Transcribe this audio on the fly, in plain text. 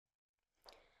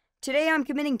Today I'm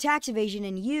committing tax evasion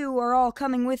and you are all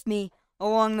coming with me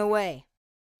along the way.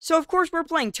 So of course we're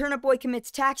playing Turnip Boy Commits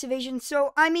Tax Evasion,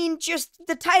 so I mean just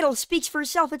the title speaks for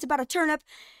itself. It's about a turnip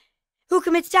who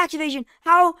commits tax evasion.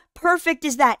 How perfect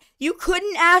is that? You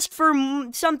couldn't ask for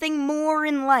something more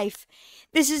in life.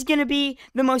 This is going to be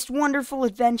the most wonderful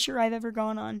adventure I've ever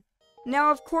gone on.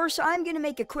 Now, of course, I'm going to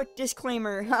make a quick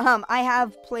disclaimer. I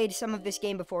have played some of this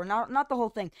game before. Not the whole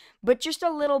thing, but just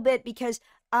a little bit because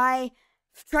I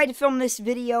tried to film this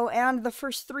video and the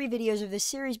first 3 videos of this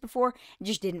series before. It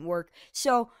just didn't work.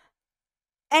 So,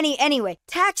 anyway,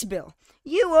 tax bill.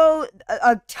 You owe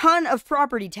a ton of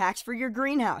property tax for your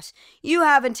greenhouse. You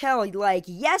have until, like,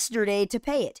 yesterday to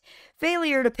pay it.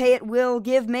 Failure to pay it will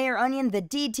give Mayor Onion the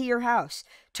deed to your house.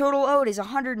 Total owed is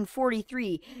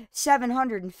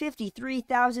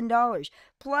 $143,753,000,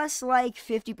 plus, like,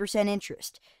 50%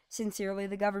 interest. Sincerely,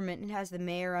 the government. It has the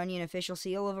Mayor Onion official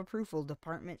seal of approval,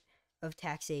 Department of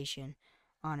Taxation,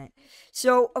 on it.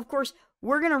 So, of course,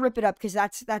 we're gonna rip it up because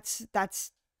that's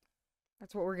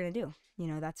what we're gonna do. You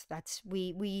know,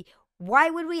 why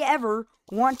would we ever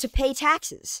want to pay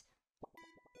taxes?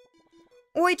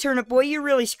 Oi, Turnip Boy, you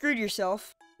really screwed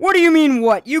yourself. What do you mean,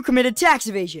 what? You committed tax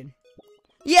evasion.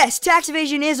 Yes, tax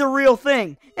evasion is a real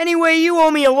thing. Anyway, you owe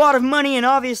me a lot of money and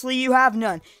obviously you have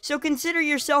none. So consider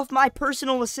yourself my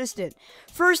personal assistant.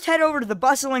 First, head over to the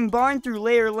bustling barn through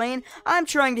Layer Lane. I'm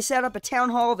trying to set up a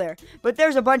town hall there, but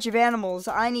there's a bunch of animals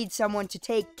I need someone to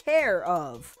take care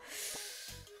of.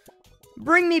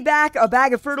 Bring me back a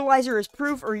bag of fertilizer as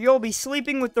proof or you'll be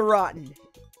sleeping with the rotten.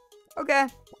 Okay.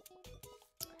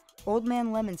 Old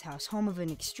Man Lemon's house, home of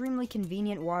an extremely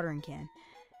convenient watering can.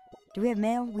 Do we have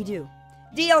mail? We do.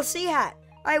 DLC hat!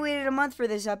 I waited a month for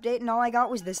this update and all I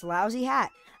got was this lousy hat.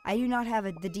 I do not have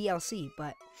the DLC,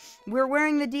 but we're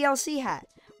wearing the DLC hat.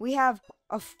 We have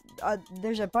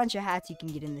there's a bunch of hats you can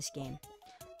get in this game.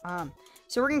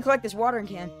 So we're gonna collect this watering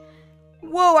can.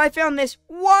 Whoa, I found this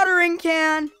watering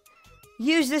can!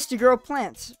 Use this to grow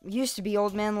plants. Used to be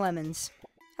Old Man Lemon's.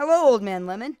 Hello, Old Man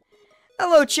Lemon.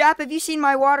 Hello, chap. Have you seen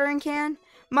my watering can?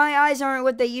 My eyes aren't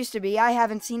what they used to be. I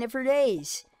haven't seen it for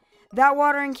days. That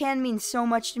watering can means so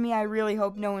much to me. I really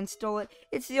hope no one stole it.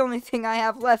 It's the only thing I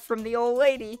have left from the old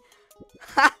lady.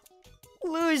 Ha!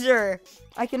 Loser.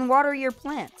 I can water your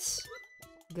plants.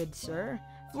 Good sir.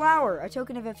 Flower. A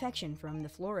token of affection from the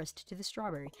florist to the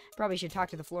strawberry. Probably should talk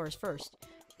to the florist first.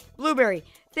 Blueberry.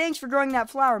 Thanks for growing that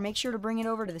flower. Make sure to bring it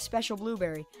over to the special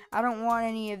blueberry. I don't want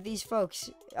any of these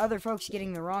other folks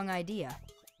getting the wrong idea.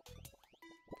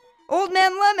 Old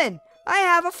Man Lemon, I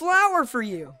have a flower for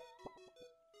you.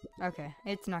 Okay,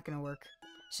 it's not gonna work.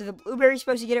 So the blueberry's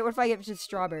supposed to get it. What if I get to the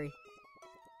strawberry?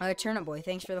 Turnip Boy,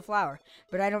 thanks for the flower.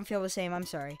 But I don't feel the same, I'm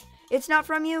sorry. It's not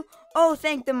from you? Oh,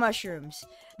 thank the mushrooms.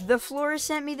 The florist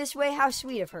sent me this way. How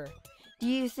sweet of her. Do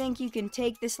you think you can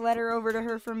take this letter over to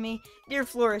her from me? Dear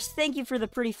florist, thank you for the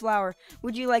pretty flower.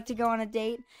 Would you like to go on a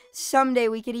date? Someday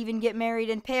we could even get married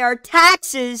and pay our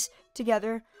taxes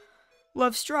together.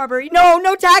 Love, Strawberry. No,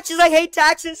 no taxes. I hate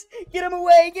taxes. Get him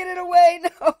away. Get it away.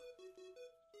 No.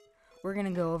 We're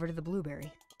gonna go over to the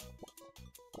blueberry.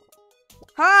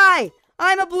 Hi,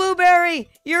 I'm a blueberry.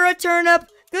 You're a turnip.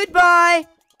 Goodbye.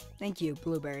 Thank you,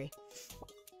 blueberry.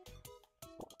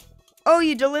 Oh,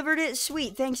 you delivered it?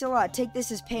 Sweet, thanks a lot. Take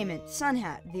this as payment. Sun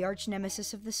hat, the arch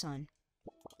nemesis of the sun.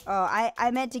 Oh, I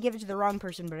meant to give it to the wrong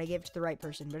person, but I gave it to the right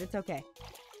person, but it's okay.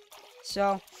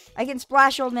 So, I can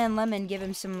splash Old Man Lemon, give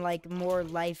him some, like, more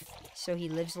life so he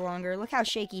lives longer. Look how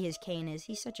shaky his cane is.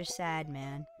 He's such a sad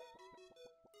man.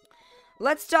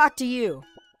 Let's talk to you.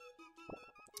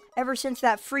 Ever since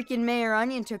that freaking Mayor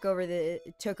Onion took over,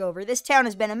 this town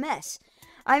has been a mess.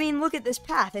 I mean, look at this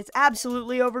path. It's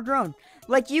absolutely overgrown.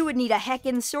 Like you would need a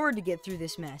heckin' sword to get through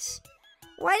this mess.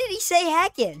 Why did he say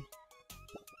heckin'?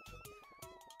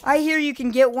 I hear you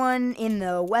can get one in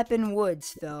the Weapon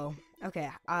Woods, though. Okay,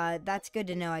 that's good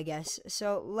to know, I guess.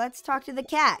 So, let's talk to the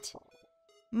cat.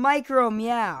 Micro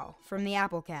Meow from the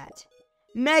Apple Cat.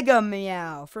 Mega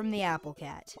Meow from the Apple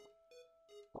Cat.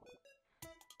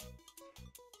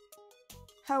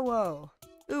 Hello.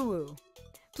 Ooh.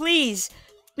 Please,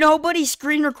 nobody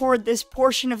screen record this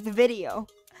portion of the video.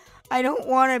 I don't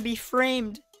want to be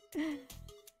framed.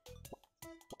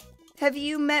 Have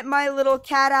you met my little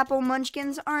cat apple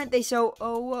munchkins? Aren't they so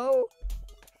oh-oh?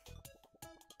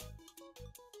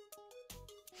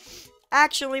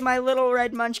 Actually, my little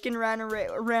red munchkin ran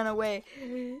away.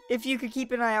 If you could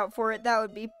keep an eye out for it, that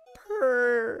would be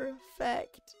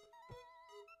perfect.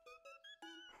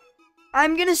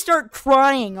 I'm gonna start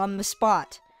crying on the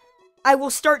spot. I will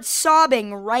start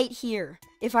sobbing right here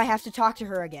if I have to talk to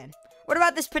her again. What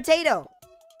about this potato?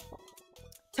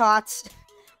 Tots.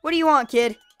 What do you want,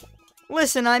 kid?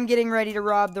 Listen, I'm getting ready to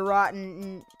rob the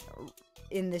rotten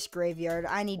in this graveyard.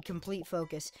 I need complete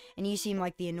focus, and you seem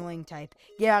like the annoying type.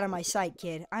 Get out of my sight,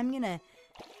 kid. I'm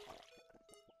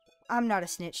not a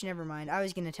snitch, never mind. I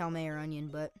was gonna tell Mayor Onion,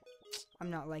 but I'm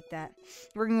not like that.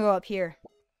 We're gonna go up here.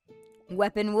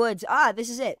 Weapon Woods. Ah, this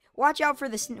is it. Watch out for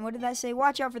the... What did that say?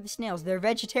 Watch out for the snails. They're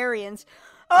vegetarians.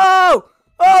 Oh!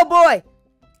 Oh, boy!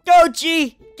 Go,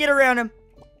 G! Get around him.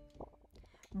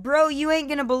 Bro, you ain't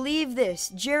gonna believe this.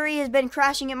 Jerry has been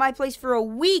crashing at my place for a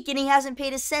week, and he hasn't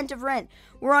paid a cent of rent.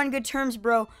 We're on good terms,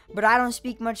 bro, but I don't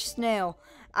speak much snail.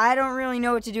 I don't really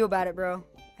know what to do about it, bro.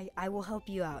 I will help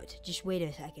you out. Just wait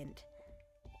a second.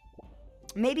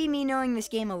 Maybe me knowing this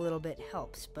game a little bit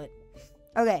helps, but...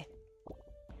 Okay.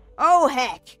 Oh,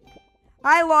 heck!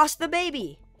 I lost the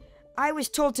baby! I was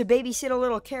told to babysit a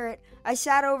little carrot. I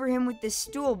sat over him with this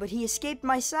stool, but he escaped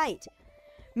my sight.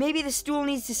 Maybe the stool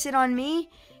needs to sit on me?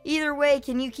 Either way,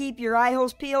 can you keep your eye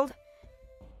holes peeled?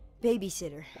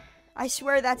 Babysitter. I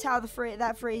swear that's how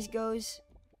that phrase goes.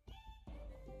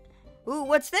 Ooh,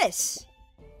 what's this?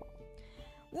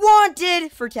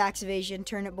 Wanted for tax evasion,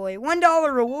 Turnip Boy.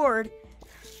 $1 reward.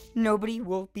 Nobody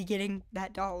will be getting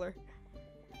that dollar.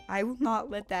 I will not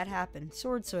let that happen.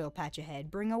 Sword soil patch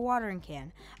ahead. Bring a watering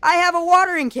can. I have a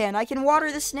watering can. I can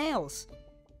water the snails.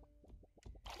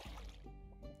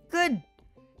 Good.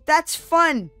 That's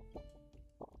fun.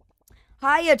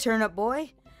 Hiya, Turnip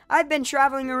Boy. I've been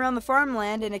traveling around the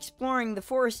farmland and exploring the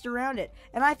forest around it,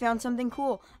 and I found something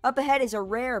cool. Up ahead is a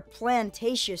rare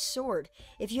plantaceous sword.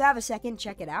 If you have a second,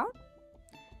 check it out.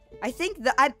 I think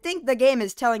the game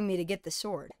is telling me to get the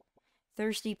sword.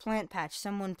 Thirsty plant patch.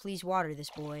 Someone please water this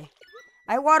boy.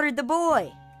 I watered the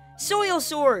boy. Soil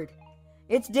sword.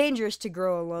 It's dangerous to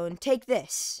grow alone. Take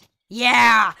this.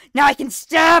 Yeah! Now I can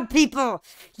stab people!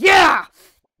 Yeah!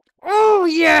 Oh,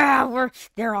 yeah!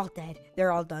 They're all dead.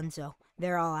 They're all done so.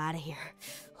 They're all out of here.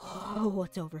 Oh,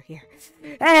 what's over here?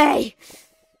 Hey!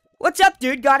 What's up,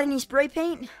 dude? Got any spray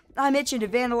paint? I'm itching to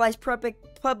vandalize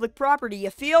public property, you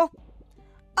feel?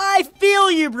 I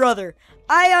feel you, brother!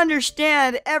 I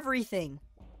understand everything.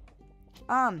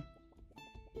 I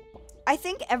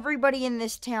think everybody in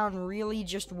this town really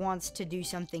just wants to do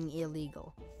something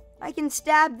illegal. I can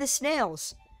stab the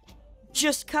snails.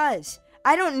 Just 'cause.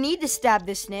 I don't need to stab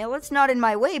this snail. It's not in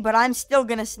my way, but I'm still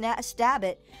gonna stab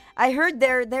it. I heard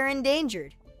they're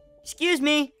endangered. Excuse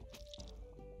me.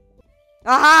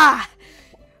 Aha!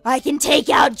 I can take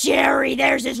out Jerry.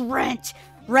 There's his rent.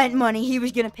 Rent money. He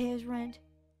was gonna pay his rent.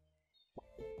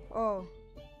 Oh.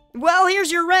 Well,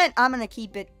 here's your rent. I'm gonna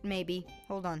keep it, maybe.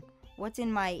 Hold on. What's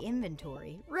in my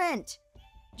inventory? Rent.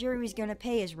 Jerry was gonna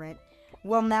pay his rent.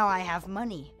 Well, now I have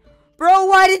money. Bro,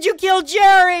 why did you kill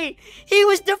Jerry? He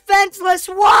was defenseless.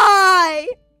 Why?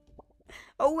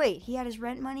 Oh, wait. He had his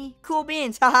rent money? Cool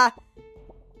beans. Haha.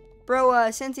 Bro,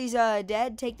 since he's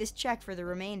dead, take this check for the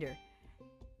remainder.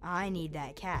 I need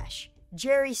that cash.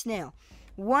 Jerry Snail.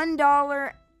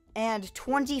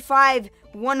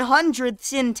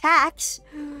 $1.25 in tax.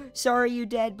 Sorry, you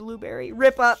dead, Blueberry.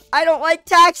 Rip up. I don't like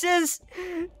taxes.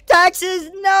 Taxes,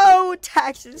 no.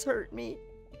 Taxes hurt me.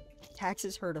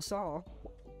 Taxes hurt us all.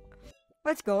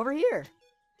 Let's go over here.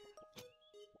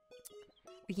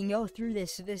 We can go through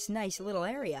this nice little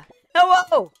area.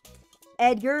 Hello!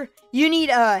 Edgar, you need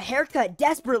a haircut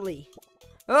desperately.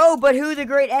 Oh, but who, the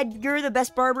great Edgar, the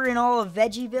best barber in all of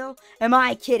Veggieville? Am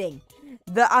I kidding?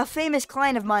 A famous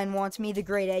client of mine wants me, the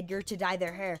great Edgar, to dye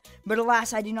their hair. But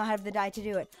alas, I do not have the dye to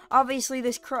do it. Obviously,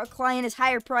 this client is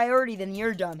higher priority than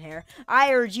your dumb hair.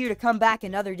 I urge you to come back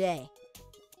another day.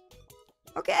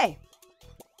 Okay.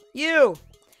 You!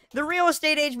 The real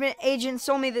estate agent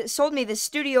sold me this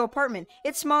studio apartment.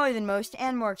 It's smaller than most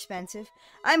and more expensive.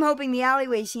 I'm hoping the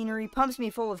alleyway scenery pumps me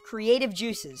full of creative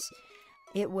juices.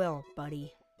 It will,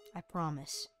 buddy. I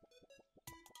promise.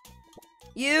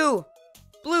 You!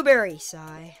 Blueberry,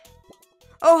 sigh.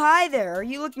 Oh, hi there. Are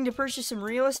you looking to purchase some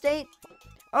real estate?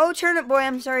 Oh, Turnip Boy,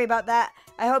 I'm sorry about that.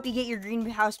 I hope you get your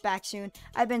greenhouse back soon.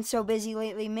 I've been so busy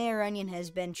lately. Mayor Onion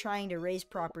has been trying to raise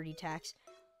property tax.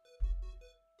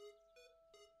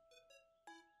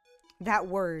 That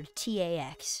word,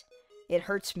 T-A-X, it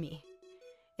hurts me.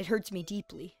 It hurts me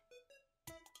deeply.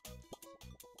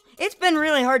 It's been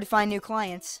really hard to find new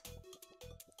clients.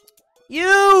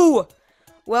 You!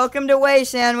 Welcome to Way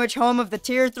Sandwich, home of the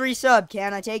Tier 3 sub.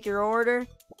 Can I take your order?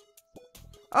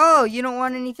 Oh, you don't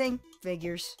want anything?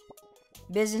 Figures.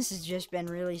 Business has just been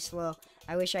really slow.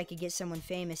 I wish I could get someone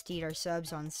famous to eat our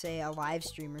subs on, say, a live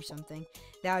stream or something.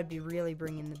 That would be really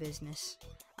bringing the business.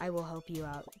 I will help you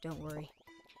out. Don't worry.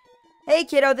 Hey,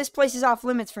 kiddo, this place is off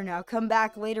limits for now. Come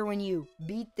back later when you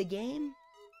beat the game.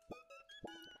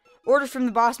 Order from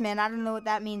the boss man. I don't know what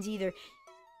that means either.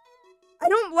 I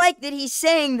don't like that he's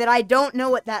saying that I don't know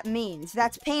what that means.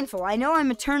 That's painful. I know I'm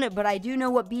a turnip, but I do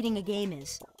know what beating a game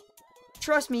is.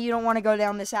 Trust me, you don't want to go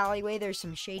down this alleyway. There's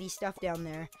some shady stuff down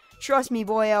there. Trust me,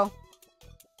 boyo.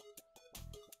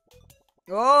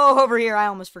 Oh, over here. I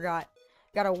almost forgot.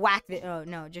 Gotta whack the... Oh,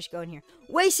 no, just go in here.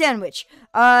 Way sandwich.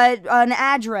 An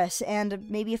address and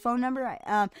maybe a phone number.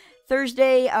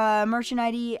 Thursday, merchant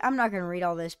ID. I'm not gonna read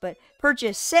all this, but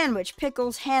purchase, sandwich,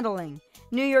 pickles, handling.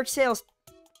 New York sales...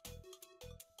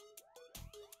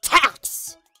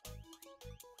 tax!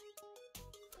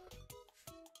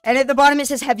 And at the bottom it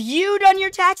says, have you done your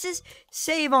taxes?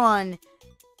 Save on.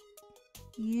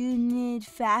 You need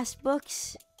fast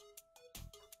books?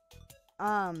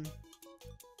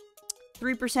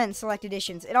 3% select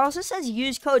editions. It also says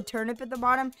use code Turnip at the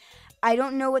bottom. I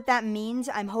don't know what that means.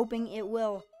 I'm hoping it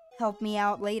will help me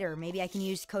out later. Maybe I can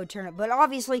use code Turnip. But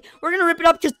obviously, we're going to rip it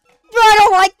up because I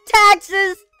don't like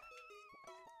taxes!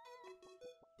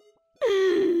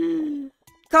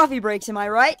 Coffee breaks, am I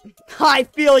right? I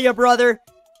feel ya, brother.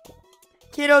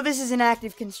 Kiddo, this is an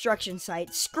active construction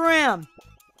site. Scram!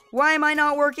 Why am I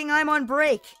not working? I'm on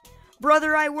break.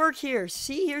 Brother, I work here.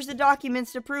 See, here's the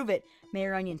documents to prove it.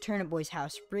 Mayor Onion, Turnip Boy's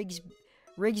house,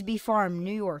 Rigsby Farm,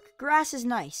 New York. Grass is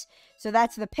nice. So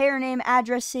that's the payer name,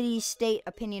 address, city, state,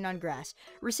 opinion on grass.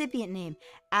 Recipient name,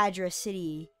 address,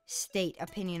 city, state,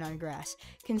 opinion on grass.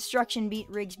 Construction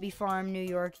beat, Rigsby Farm, New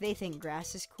York. They think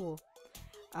grass is cool.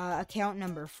 Account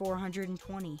number,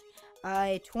 420.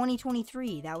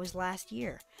 2023, that was last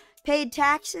year. Paid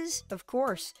taxes, of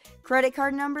course. Credit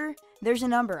card number, there's a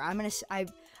number. I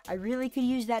really could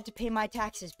use that to pay my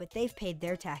taxes, but they've paid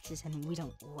their taxes, and we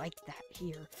don't like that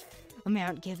here.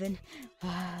 Amount given.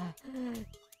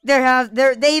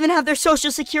 They even have their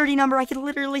social security number. I could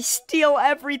literally steal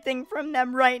everything from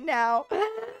them right now.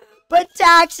 But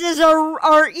taxes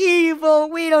are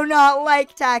evil. We do not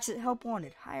like taxes. Help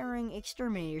wanted. Hiring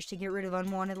exterminators to get rid of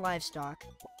unwanted livestock.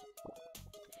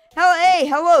 Hey,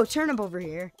 hello, Turnip over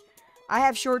here. I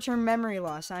have short-term memory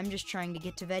loss. I'm just trying to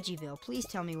get to Veggieville. Please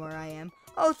tell me where I am.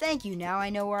 Oh, thank you. Now I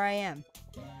know where I am.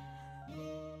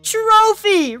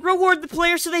 Trophy! Reward the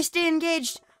players so they stay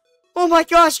engaged. Oh my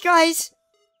gosh, guys.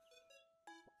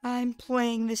 I'm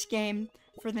playing this game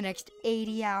for the next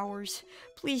 80 hours.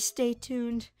 Please stay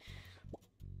tuned.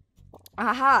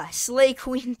 Aha, Slay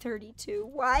Queen 32.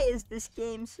 Why is this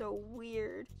game so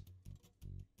weird?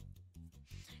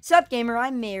 Sup, gamer,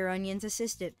 I'm Mayor Onion's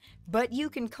assistant, but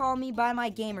you can call me by my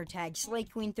gamer tag, Slay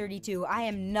Queen 32. I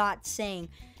am not saying...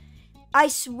 I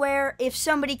swear, if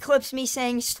somebody clips me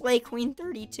saying Slay Queen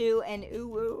 32 and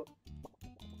ooh.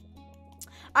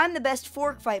 I'm the best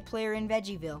fork fight player in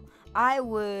Veggieville. I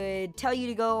would tell you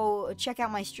to go check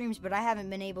out my streams, but I haven't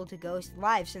been able to go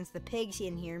live since the pigs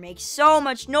in here make so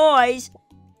much noise.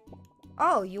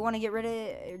 Oh, you want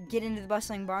to get into the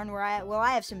bustling barn where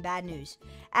I have some bad news.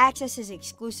 Access is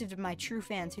exclusive to my true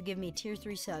fans who give me tier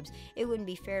 3 subs. It wouldn't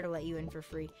be fair to let you in for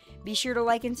free. Be sure to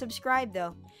like and subscribe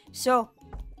though. So,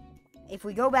 if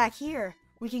we go back here,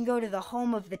 we can go to the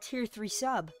home of the tier 3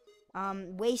 sub.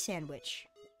 Way Sandwich.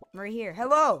 Right here.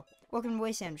 Hello! Welcome to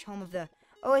Way Sandwich, home of the...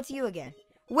 Oh, it's you again.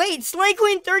 Wait, Slay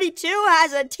Queen 32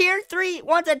 has a tier 3,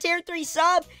 wants a tier 3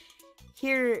 sub?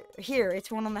 Here,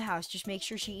 it's one on the house. Just make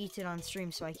sure she eats it on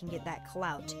stream so I can get that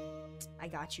clout. I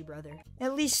got you, brother.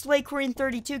 At least Slay Queen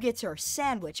 32 gets her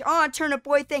sandwich. Aw, Turnip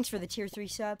Boy, thanks for the tier 3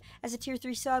 sub. As a tier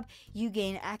 3 sub, you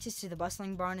gain access to the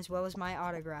bustling barn as well as my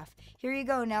autograph. Here you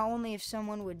go. Now only if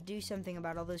someone would do something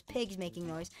about all those pigs making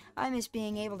noise, I miss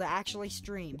being able to actually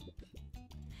stream.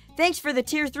 Thanks for the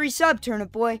tier 3 sub,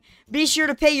 Turnip Boy. Be sure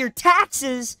to pay your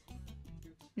taxes.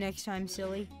 Next time,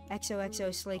 silly.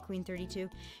 XOXO Slay Queen 32.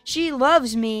 She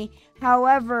loves me.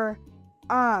 However,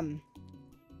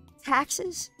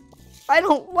 taxes? I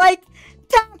don't like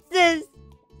taxes.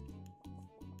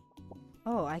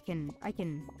 Oh, I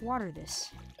can water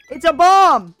this. It's a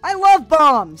bomb. I love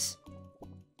bombs.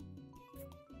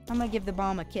 I'm gonna give the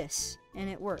bomb a kiss, and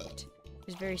it worked. It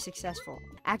was very successful.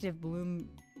 Active boom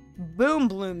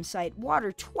bloom site.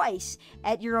 Water twice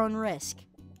at your own risk.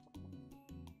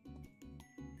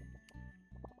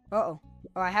 Uh-oh.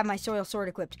 Oh, I have my soil sword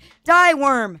equipped. Die,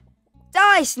 worm!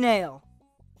 Die, snail!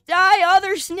 Die,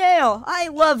 other snail! I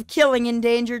love killing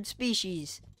endangered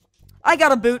species. I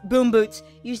got a boom boots.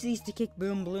 Use these to kick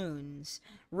boom balloons.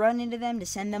 Run into them to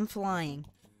send them flying.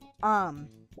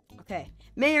 Okay.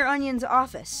 Mayor Onion's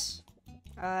office.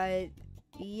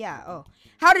 Yeah, oh.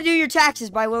 How to Do Your Taxes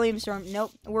by William Storm.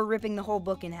 Nope, we're ripping the whole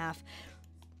book in half.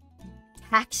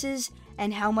 Taxes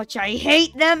and how much I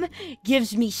hate them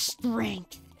gives me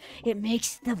strength. It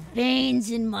makes the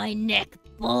veins in my neck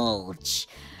bulge.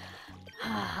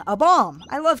 A bomb.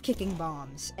 I love kicking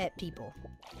bombs at people.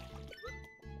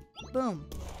 Boom.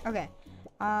 Okay.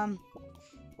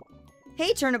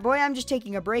 Hey, Turnip Boy, I'm just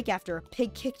taking a break after a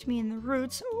pig kicked me in the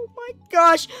roots. Oh my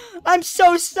gosh. I'm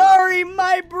so sorry,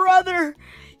 my brother.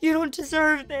 You don't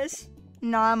deserve this.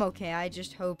 No, I'm okay. I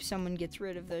just hope someone gets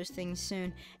rid of those things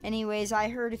soon. Anyways, I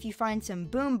heard if you find some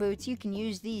boom boots, you can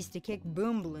use these to kick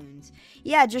boom balloons.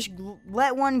 Yeah, just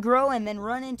let one grow and then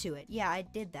run into it. Yeah, I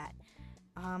did that.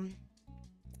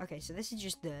 Okay, so this is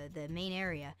just the main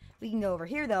area. We can go over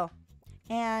here, though,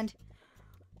 and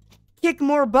kick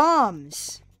more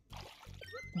bombs.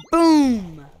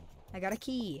 Boom! I got a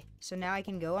key. So now I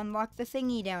can go unlock the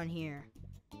thingy down here.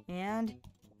 And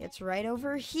it's right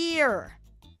over here.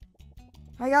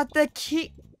 I got the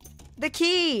key. The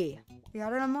key! I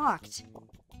got it unlocked.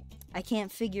 I can't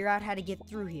figure out how to get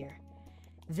through here.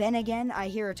 Then again, I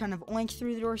hear a ton of oink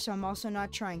through the door, so I'm also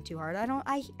not trying too hard. I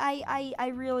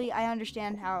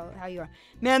understand how you are.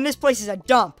 Man, this place is a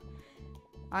dump.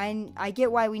 I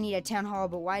get why we need a town hall,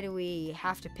 but why do we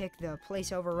have to pick the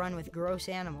place overrun with gross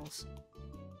animals?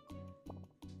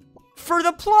 For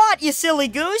the plot, you silly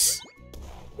goose!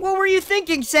 What were you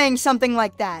thinking saying something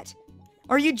like that?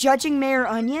 Are you judging Mayor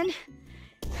Onion?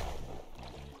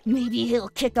 Maybe he'll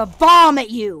kick a bomb at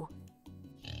you!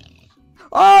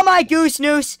 Oh my goose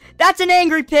noose! That's an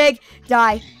angry pig!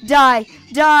 Die, die,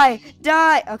 die,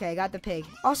 die! Okay, I got the pig.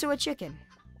 Also a chicken.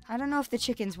 I don't know if the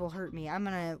chickens will hurt me. I'm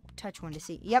gonna touch one to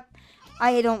see. Yep,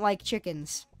 I don't like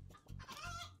chickens.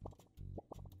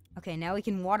 Okay, now we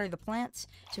can water the plants,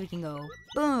 so we can go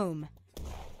boom,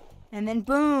 and then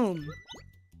boom,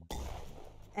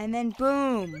 and then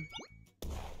boom,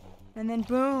 and then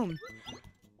boom.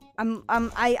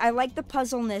 I like the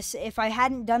puzzleness. If I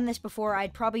hadn't done this before,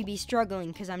 I'd probably be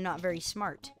struggling because I'm not very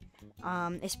smart.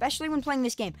 Especially when playing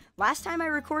this game. Last time I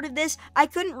recorded this, I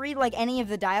couldn't read, like, any of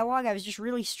the dialogue. I was just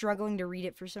really struggling to read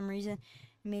it for some reason. It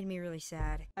made me really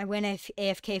sad. I went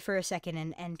AFK for a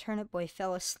second, and Turnip Boy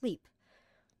fell asleep.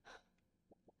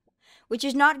 Which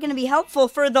is not going to be helpful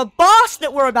for the boss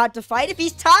that we're about to fight if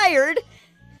he's tired.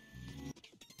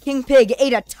 King Pig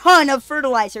ate a ton of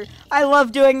fertilizer. I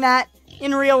love doing that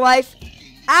in real life.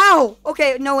 Ow!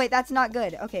 Okay, no, wait, that's not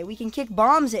good. Okay, we can kick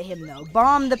bombs at him, though.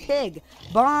 Bomb the pig.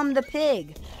 Bomb the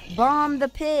pig. Bomb the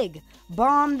pig.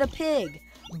 Bomb the pig.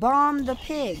 Bomb the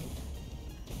pig.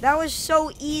 That was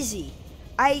so easy.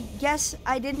 I guess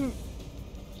I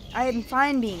am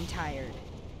fine being tired.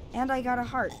 And I got a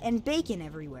heart. And bacon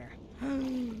everywhere.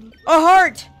 A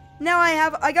heart! Now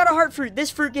I got a heart fruit. This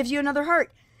fruit gives you another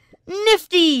heart.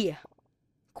 Nifty!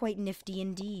 Quite nifty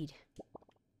indeed.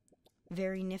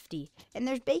 Very nifty. And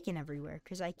there's bacon everywhere,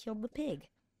 because I killed the pig.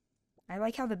 I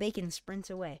like how the bacon sprints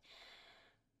away.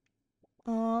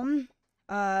 Hold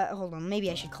on.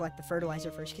 Maybe I should collect the fertilizer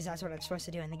first, because that's what I'm supposed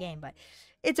to do in the game, but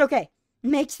it's okay.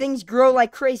 Makes things grow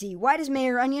like crazy. Why does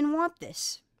Mayor Onion want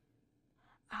this?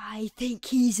 I think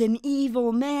he's an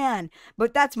evil man.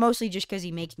 But that's mostly just because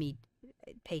he makes me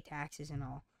pay taxes and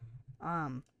all.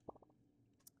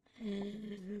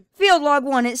 Field log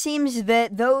 1. It seems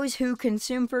that those who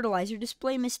consume fertilizer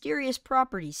display mysterious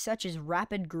properties such as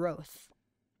rapid growth.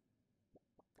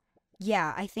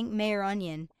 Yeah, I think Mayor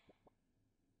Onion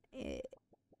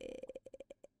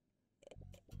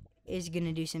is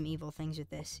gonna do some evil things with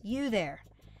this. You there.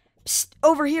 Psst,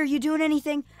 over here, you doing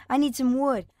anything? I need some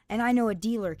wood, and I know a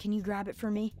dealer. Can you grab it for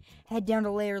me? Head down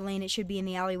to Layer Lane. It should be in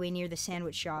the alleyway near the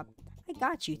sandwich shop. I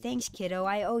got you. Thanks, kiddo.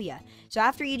 I owe ya. So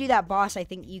after you do that boss, I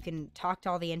think you can talk to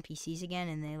all the NPCs again,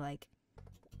 and they, like,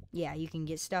 yeah, you can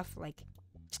get stuff, like,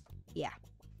 yeah.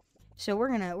 So we're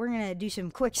gonna do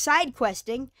some quick side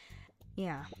questing.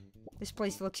 Yeah. This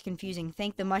place looks confusing.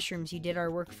 Thank the mushrooms, you did our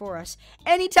work for us.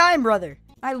 Anytime, brother.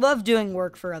 I love doing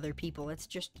work for other people. It's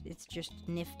just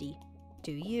nifty.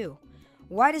 To you.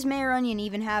 Why does Mayor Onion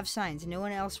even have signs? No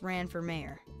one else ran for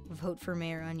mayor. Vote for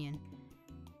Mayor Onion.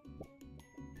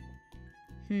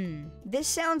 This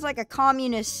sounds like a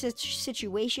communist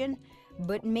situation,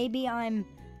 but maybe I'm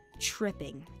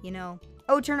tripping, you know?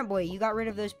 Oh, Turnip Boy, you got rid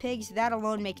of those pigs? That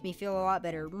alone makes me feel a lot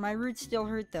better. My roots still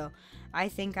hurt, though. I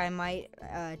think I might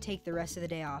take the rest of the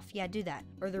day off. Yeah, do that.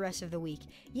 Or the rest of the week.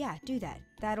 Yeah, do that.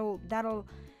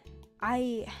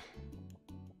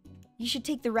 You should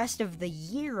take the rest of the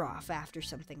year off after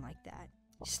something like that.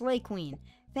 Slay Queen.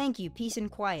 Thank you, peace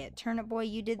and quiet. Turnip Boy,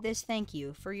 you did this, thank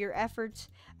you. For your efforts,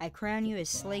 I crown you as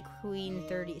Slay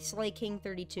King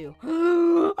 32.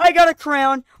 I got a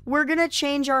crown! We're gonna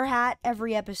change our hat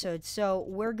every episode, so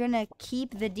we're gonna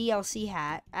keep the DLC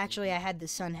hat. Actually, I had the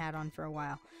sun hat on for a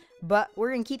while. But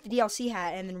we're gonna keep the DLC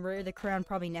hat and then wear the crown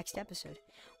probably next episode.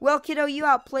 Well, kiddo, you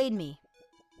outplayed me.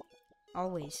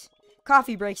 Always.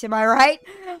 Coffee breaks, am I right?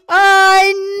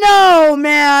 I know,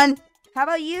 man! How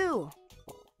about you?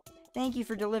 Thank you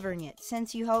for delivering it.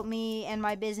 Since you helped me and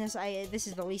my business, this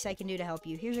is the least I can do to help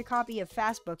you. Here's a copy of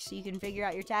Fastbooks so you can figure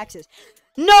out your taxes.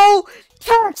 No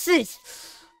taxes!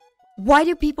 Why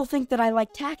do people think that I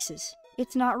like taxes?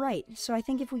 It's not right. So I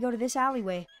think if we go to this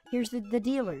alleyway, here's the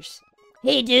dealers.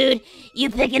 Hey, dude, you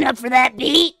picking up for that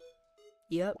beat?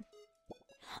 Yep.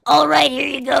 All right, here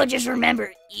you go. Just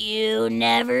remember, you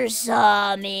never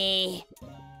saw me.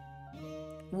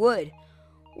 Wood.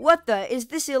 What the? Is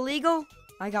this illegal?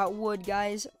 I got wood,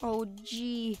 guys. Oh,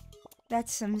 gee.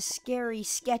 That's some scary,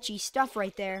 sketchy stuff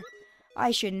right there.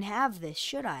 I shouldn't have this,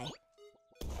 should I?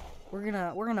 We're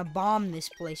gonna bomb this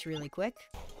place really quick.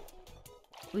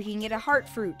 We can get a heart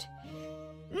fruit.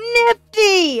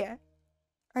 Nifty!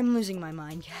 I'm losing my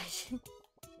mind, guys.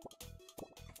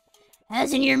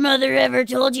 Hasn't your mother ever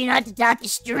told you not to talk to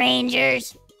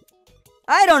strangers?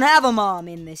 I don't have a mom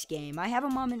in this game. I have a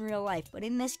mom in real life, but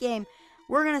in this game,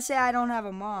 we're gonna say I don't have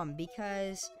a mom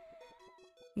because,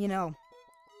 you know,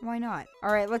 why not?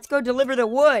 Alright, let's go deliver the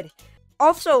wood.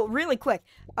 Also, really quick,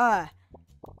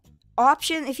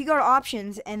 if you go to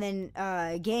options and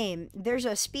then game, there's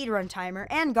a speedrun timer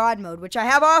and God mode, which I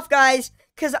have off, guys,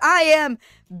 because I am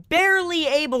barely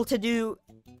able to do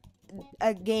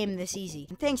a game this easy.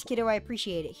 Thanks, kiddo, I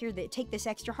appreciate it. Here, take this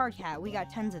extra hard hat. We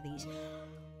got tons of these.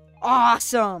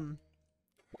 Awesome!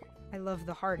 I love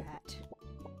the hard hat.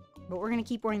 But we're gonna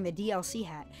keep wearing the DLC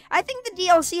hat. I think the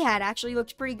DLC hat actually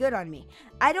looks pretty good on me.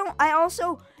 I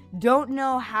also don't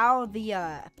know how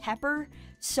the Pepper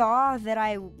saw that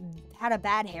I had a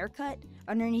bad haircut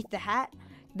underneath the hat.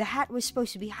 The hat was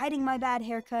supposed to be hiding my bad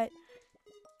haircut.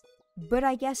 But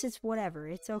I guess it's whatever.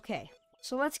 It's okay.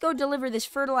 So let's go deliver this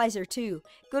fertilizer to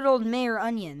good old Mayor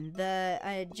Onion,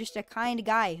 just a kind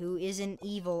guy who isn't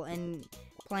evil and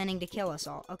planning to kill us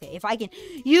all. Okay, if I can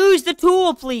use the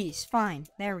tool, please. Fine,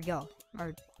 there we go.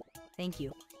 Thank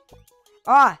you.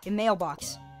 A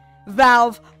mailbox.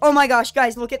 Valve. Oh my gosh,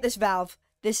 guys, look at this valve.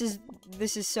 This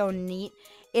is so neat.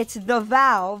 It's the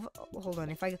valve. Hold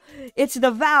on, it's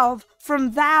the valve from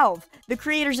Valve, the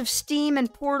creators of Steam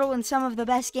and Portal and some of the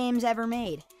best games ever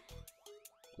made.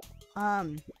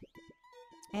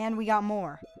 And we got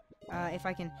more. If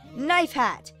I can... Knife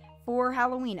hat! For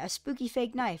Halloween. A spooky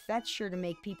fake knife. That's sure to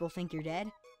make people think you're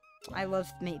dead. I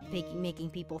love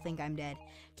making people think I'm dead.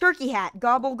 Turkey hat.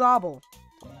 Gobble gobble.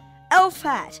 Elf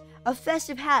hat. A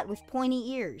festive hat with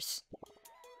pointy ears.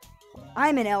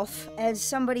 I'm an elf, as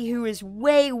somebody who is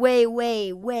way, way,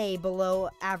 way, way below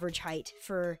average height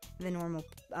for the normal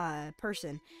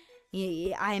person.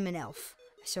 I am an elf.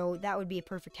 So that would be a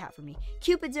perfect hat for me.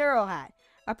 Cupid's arrow hat.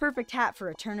 A perfect hat for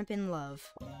a turnip in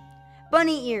love.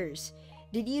 Bunny ears.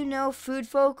 Did you know food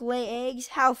folk lay eggs?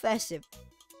 How festive.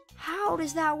 How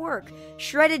does that work?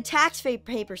 Shredded tax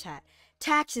papers hat.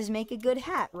 Taxes make a good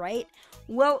hat, right?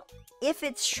 Well, if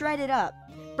it's shredded up.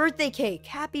 Birthday cake.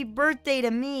 Happy birthday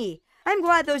to me. I'm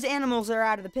glad those animals are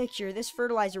out of the picture. This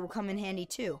fertilizer will come in handy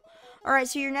too. Alright,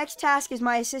 so your next task as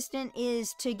my assistant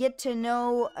is to get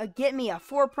me a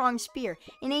 4-pronged spear.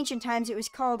 In ancient times, it was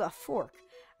called a fork.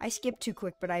 I skipped too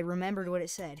quick, but I remembered what it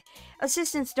said.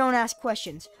 Assistants don't ask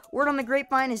questions. Word on the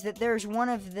grapevine is that there's one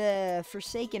in the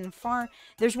Forsaken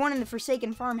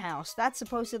farmhouse. That's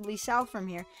supposedly south from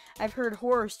here. I've heard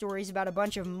horror stories about a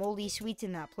bunch of moldy sweets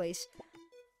in that place.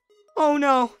 Oh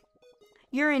no.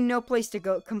 You're in no place to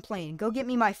go complain. Go get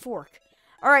me my fork.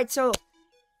 Alright, so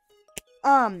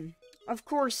of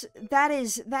course, that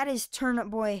is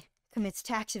Turnip Boy Commits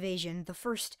Tax Evasion, the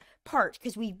first part,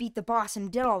 because we beat the boss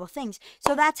and did all the things.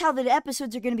 So that's how the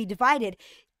episodes are going to be divided.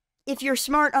 If you're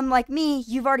smart, unlike me,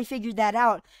 you've already figured that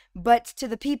out. But to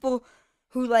the people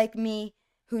who, like me,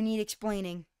 who need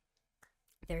explaining,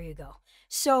 there you go.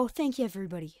 So, thank you,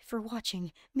 everybody, for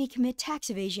watching me commit tax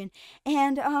evasion,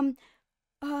 and,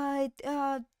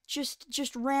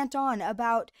 just rant on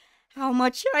about how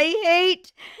much I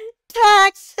hate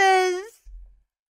taxes.